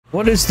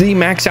What is the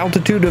max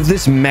altitude of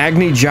this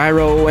Magni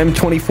Gyro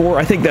M24?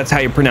 I think that's how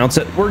you pronounce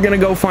it. We're gonna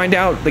go find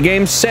out. The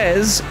game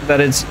says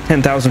that it's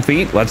 10,000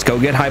 feet. Let's go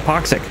get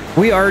hypoxic.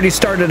 We already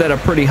started at a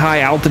pretty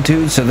high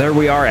altitude, so there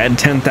we are at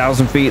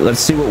 10,000 feet. Let's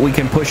see what we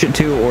can push it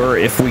to, or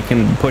if we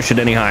can push it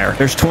any higher.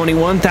 There's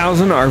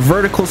 21,000. Our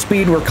vertical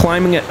speed, we're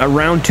climbing at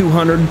around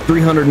 200,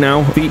 300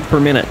 now feet per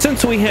minute.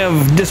 Since we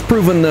have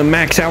disproven the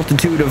max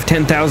altitude of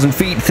 10,000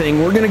 feet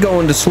thing, we're gonna go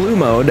into slew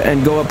mode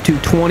and go up to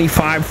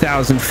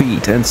 25,000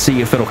 feet and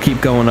see if it'll keep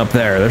going up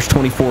there. There's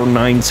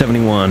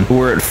 24,971.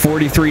 We're at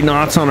 43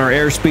 knots on our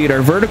airspeed.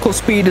 Our vertical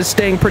speed is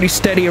staying pretty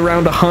steady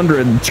around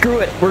 100. Screw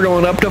it, we're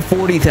going up to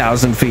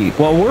 40,000 feet.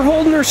 Well, we're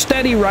holding her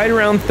steady right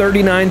around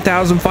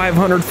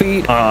 39,500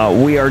 feet.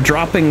 We are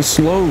dropping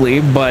slowly,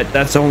 but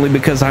that's only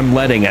because I'm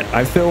letting it.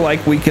 I feel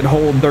like we could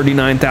hold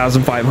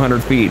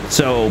 39,500 feet.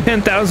 So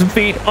 10,000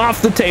 feet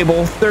off the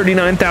table,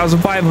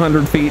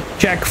 39,500 feet,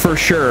 check for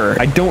sure.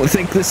 I don't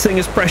think this thing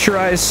is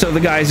pressurized, so the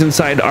guys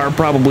inside are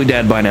probably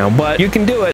dead by now, but you can do it.